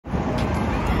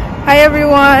Hi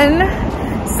everyone.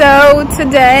 So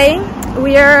today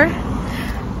we are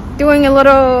doing a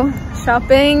little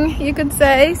shopping, you could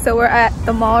say. So we're at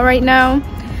the mall right now,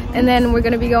 and then we're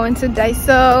gonna be going to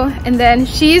Daiso, and then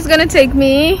she's gonna take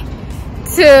me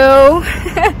to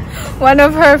one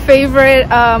of her favorite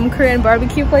Korean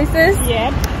barbecue places.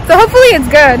 Yeah. So hopefully it's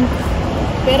good.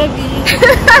 Better be.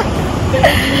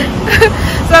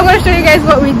 So I'm gonna show you guys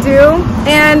what we do,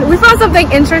 and we found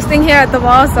something interesting here at the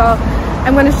mall, so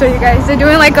I'm gonna show you guys. They're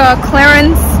doing like a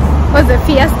clearance, was it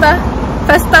Festa?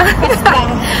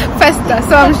 Festa.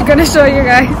 So I'm just gonna show you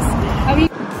guys.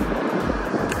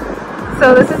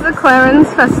 So this is the clearance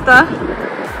Festa,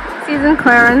 season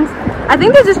clearance. I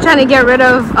think they're just trying to get rid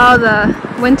of all the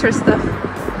winter stuff.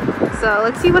 So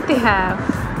let's see what they have.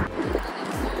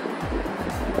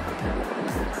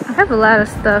 I have a lot of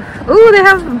stuff. Ooh, they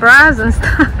have bras and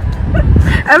stuff.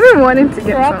 I've been wanting to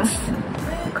get Crocs. some.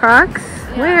 Crocs?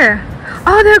 Yeah. Where?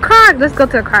 Oh, they're Crocs. Let's go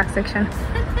to the Crocs section.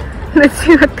 Let's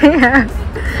see what they have.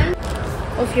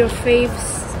 Of your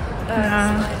faves.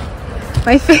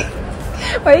 My fave.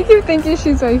 Why do you keep thinking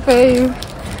she's my fave?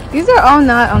 These are all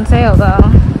not on sale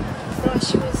though. Bro,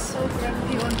 she was so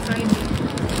grumpy on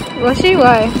Friday. Was she?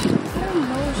 Why? I don't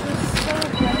know, she was so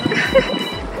grumpy.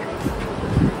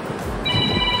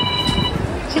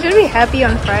 She should be happy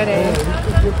on Friday.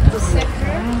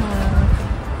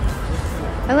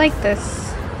 I like this.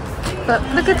 But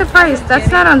look at the price. That's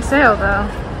not on sale though.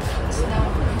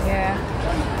 Yeah.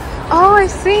 Oh, I've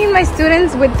seen my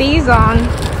students with these on.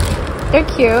 They're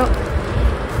cute.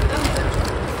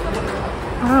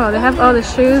 Oh, they have all the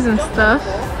shoes and stuff.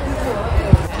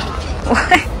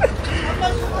 What?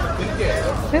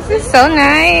 This is so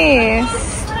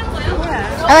nice.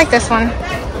 I like this one.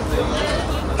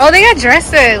 Oh, they got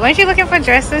dresses. Weren't you looking for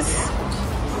dresses?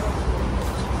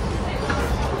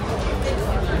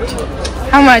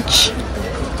 How much?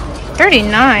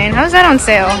 $39. How's that on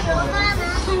sale?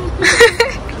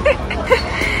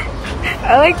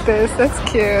 I like this. That's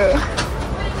cute.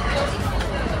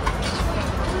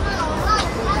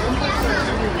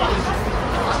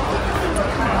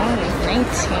 Oh, 19.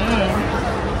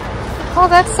 Oh,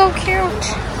 that's so cute.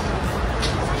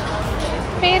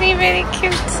 Very, very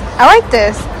cute. I like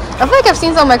this. I feel like I've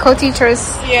seen some of my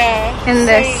co-teachers in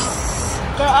this.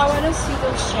 Girl, I want to see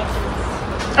those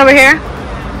jackets. Over here?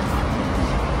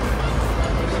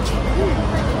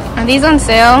 Are these on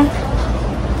sale?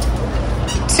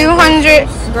 200.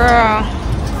 Girl.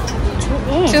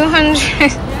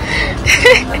 200.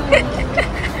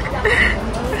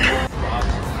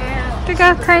 They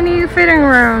got tiny fitting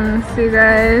rooms, you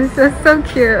guys. That's so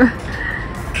cute.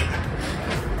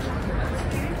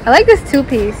 I like this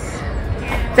two-piece.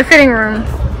 The fitting room.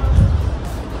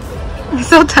 It's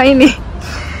so tiny.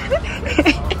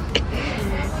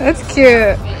 That's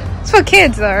cute. It's for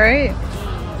kids though, right?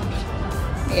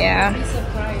 Yeah. Be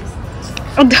surprised.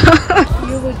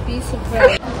 You would be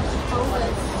surprised.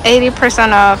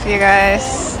 80% off, you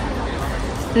guys.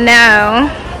 No.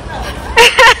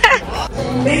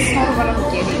 That's not what I'm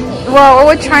getting. Well, what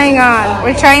we're trying on.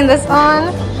 We're trying this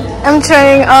on. I'm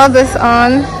trying all this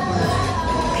on.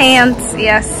 Pants,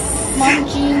 yes. Mom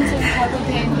jeans and cargo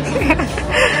pants.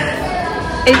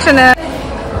 H&M.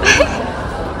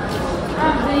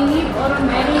 They need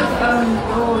automatic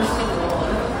doors.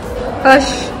 Push.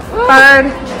 Hard.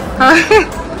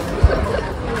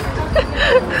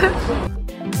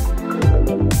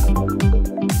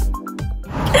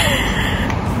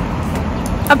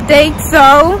 Update. So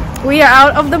we are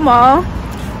out of the mall.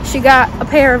 She got a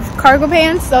pair of cargo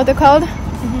pants. Is that what they're called?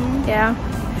 Yeah.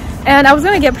 And I was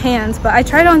gonna get pants, but I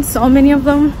tried on so many of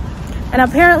them, and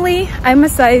apparently I'm a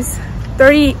size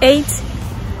 38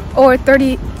 or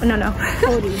 30. No,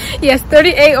 40. Yes,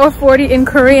 38 or 40 in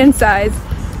Korean size,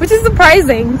 which is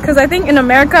surprising because I think in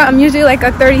America I'm usually like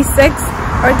a 36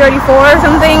 or 34 or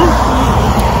something.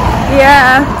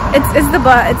 Yeah, it's the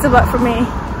butt. It's the butt for me.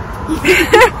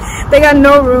 They got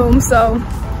no room, so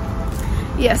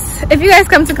yes. If you guys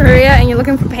come to Korea and you're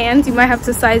looking for pants, you might have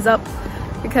to size up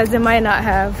because they might not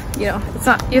have, you know, it's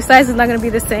not, your size is not going to be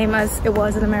the same as it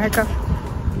was in America.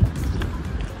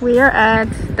 We are at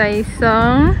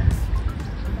Daiso.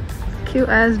 Cute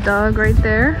ass dog right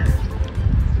there.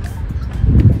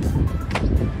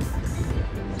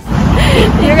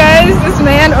 You guys, this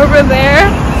man over there,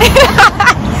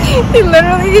 he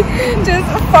literally just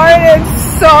farted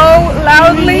so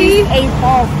loudly.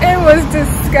 It was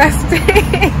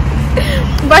disgusting.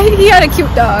 But he had a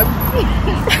cute dog.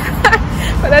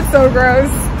 But that's so gross.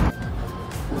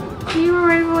 You were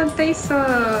able to say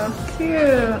so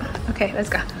cute. Okay, let's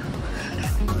go.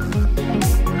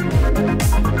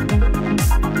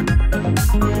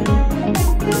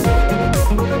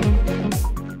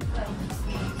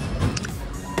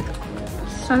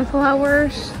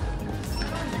 sunflowers.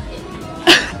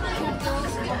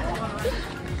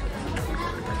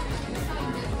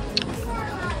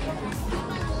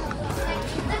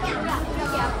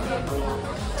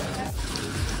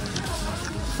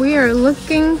 We are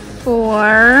looking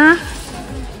for,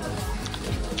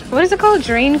 what is it called?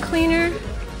 Drain cleaner?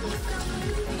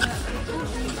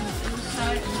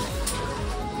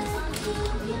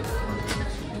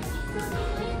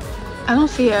 I don't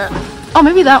see it. Oh,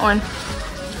 maybe that one.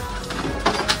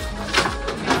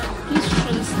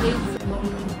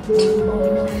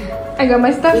 I got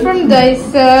my stuff from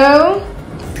Daiso.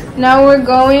 Now we're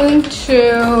going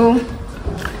to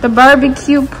the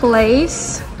barbecue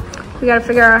place. We gotta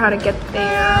figure out how to get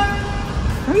there.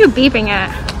 Where are you beeping at?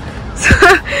 So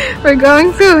we're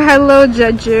going to Hello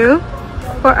Jeju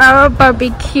for our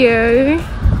barbecue.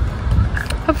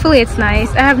 Hopefully it's nice.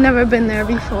 I have never been there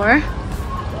before.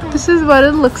 This is what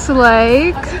it looks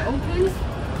like.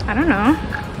 I don't know.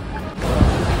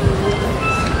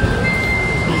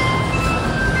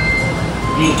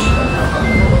 You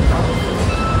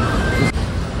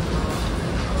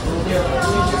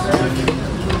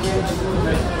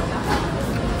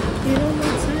know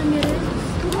what time it is?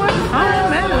 What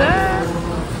time is it?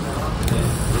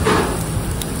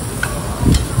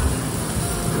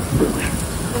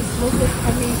 The smoke is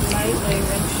coming light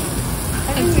eventually.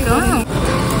 It's going.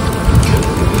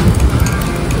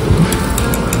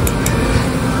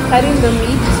 Cutting the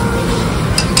meat.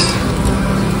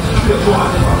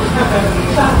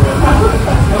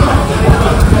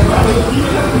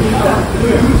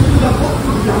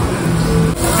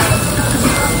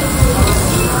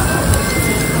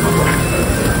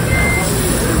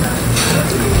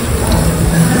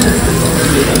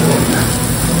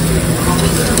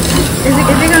 Is he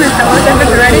gonna tell us if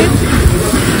it's ready?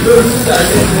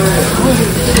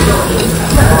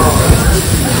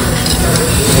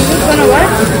 Is it gonna what?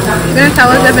 He's gonna tell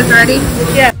us if it's ready?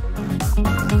 Yeah.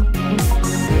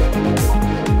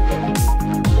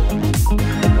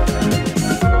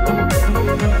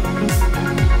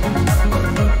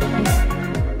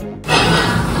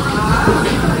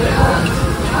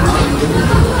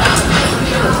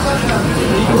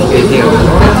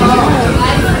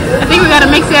 I think we gotta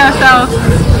mix it ourselves.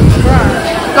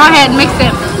 Go ahead, mix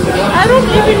it. I don't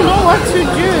even know what to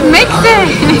do. Mix it!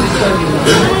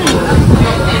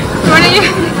 You wanna use?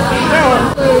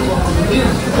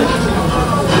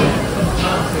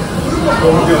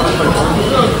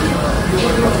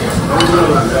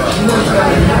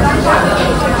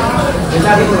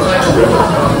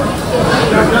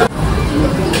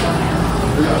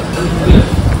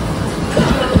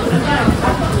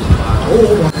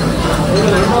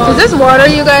 Is this water,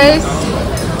 you guys?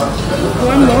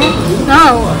 One more?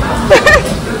 No.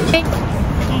 Okay.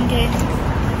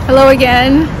 Hello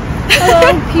again.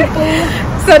 Hello, people.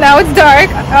 So now it's dark.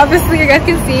 Obviously, you guys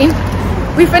can see.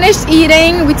 We finished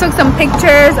eating. We took some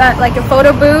pictures at like a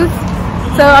photo booth.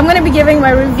 So I'm gonna be giving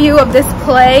my review of this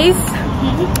place.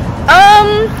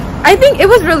 I think it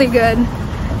was really good.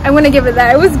 I'm gonna give it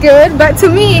that. It was good, but to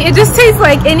me, it just tastes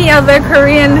like any other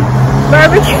Korean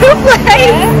barbecue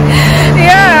place.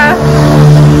 Yeah.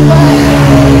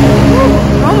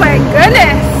 Oh my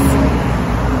goodness.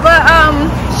 But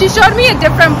she showed me a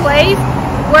different place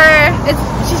where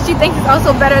she thinks it's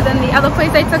also better than the other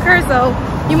place I took her. So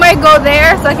you might go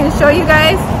there so I can show you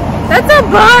guys. That's a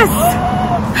bus.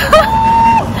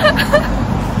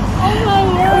 Oh my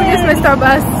word. We just missed our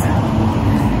bus.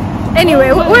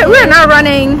 Anyway, we're not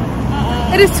running.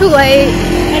 It is too late.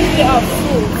 And we are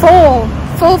full.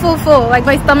 Full. Like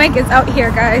my stomach is out here,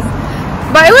 guys.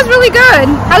 But it was really good.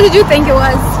 How did you think it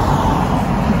was?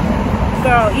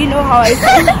 Girl, you know how I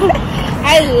feel.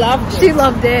 I loved it. She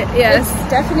loved it, yes. It's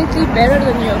definitely better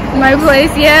than your place. My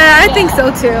place, yeah, I think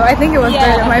so too. I think it was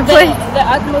better than my place. The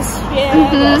atmosphere,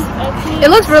 the aesthetic. It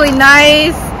looks really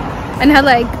nice and had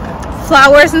like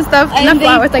flowers and stuff. And Not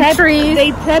flowers, like trees.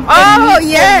 They prep the Oh meat for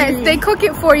yes, you. they cook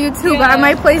it for you too, but at Yeah.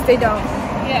 my place they don't.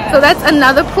 Yeah. So that's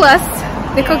another plus.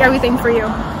 They cook everything for you,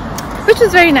 which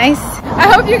is very nice. I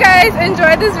hope you guys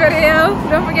enjoyed this video.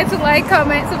 Don't forget to like,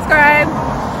 comment, subscribe,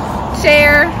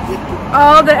 share,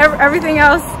 all the everything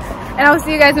else. And I will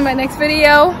see you guys in my next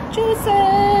video. Juices.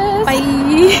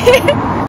 Bye.